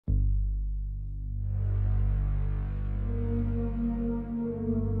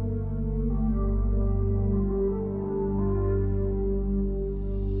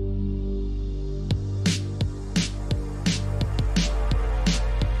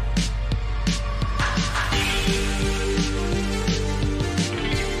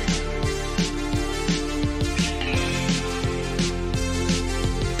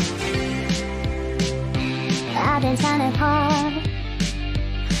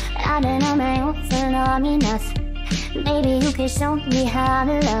I don't know my own for long enough. Maybe you can show me how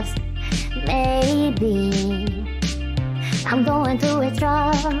to love. Maybe I'm going through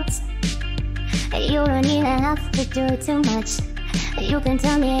withdrawals. You don't even have to do too much. You can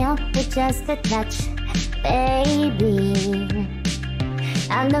turn me up with just a touch, baby.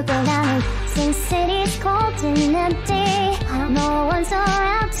 I'm looking around and since city's cold and empty, no one's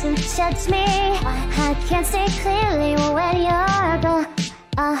around to judge me. I can't see clearly when you're gone.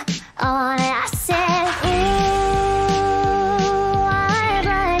 I said, ooh, I'm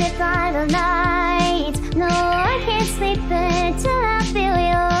blinded by the light. No, I can't sleep until I feel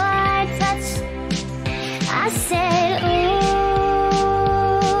your touch. I said, ooh,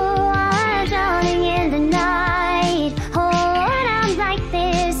 I'm drowning in the night. Oh, when I'm like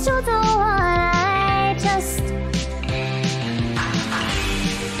this, you're the one I trust.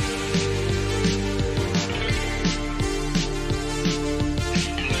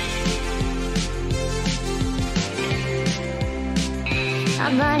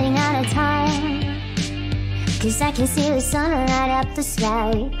 I'm running out of time, 'cause I can see the sun right up the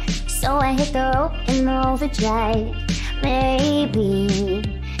sky. So I hit the road in the overdrive, maybe.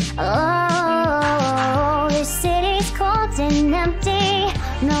 Oh, the city's cold and empty.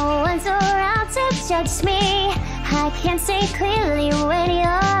 No one's around to judge me. I can't see clearly when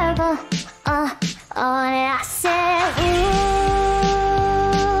you're gone. And I said, ooh,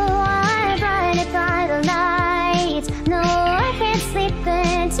 I'm blinded by the lights. No, I can't sleep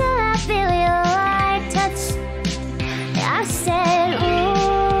until I feel your touch. I said, ooh,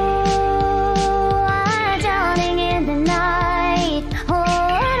 I'm drowning in the night. Oh,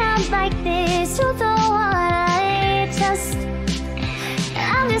 when I'm like this, you're the one I trust.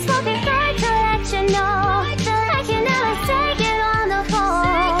 I'm just looking for to let you know that I can never take it on the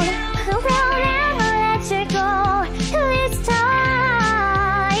phone. We'll never let you go till it's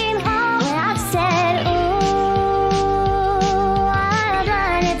time home. And I said, ooh, I'm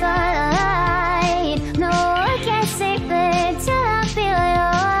blinded by the light. No, I can't sleep until I feel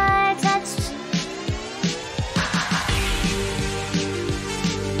your touch.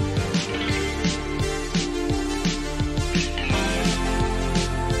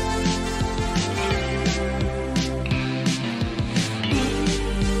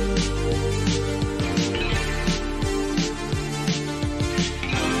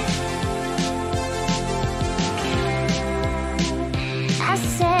 I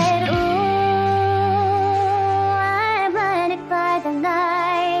said,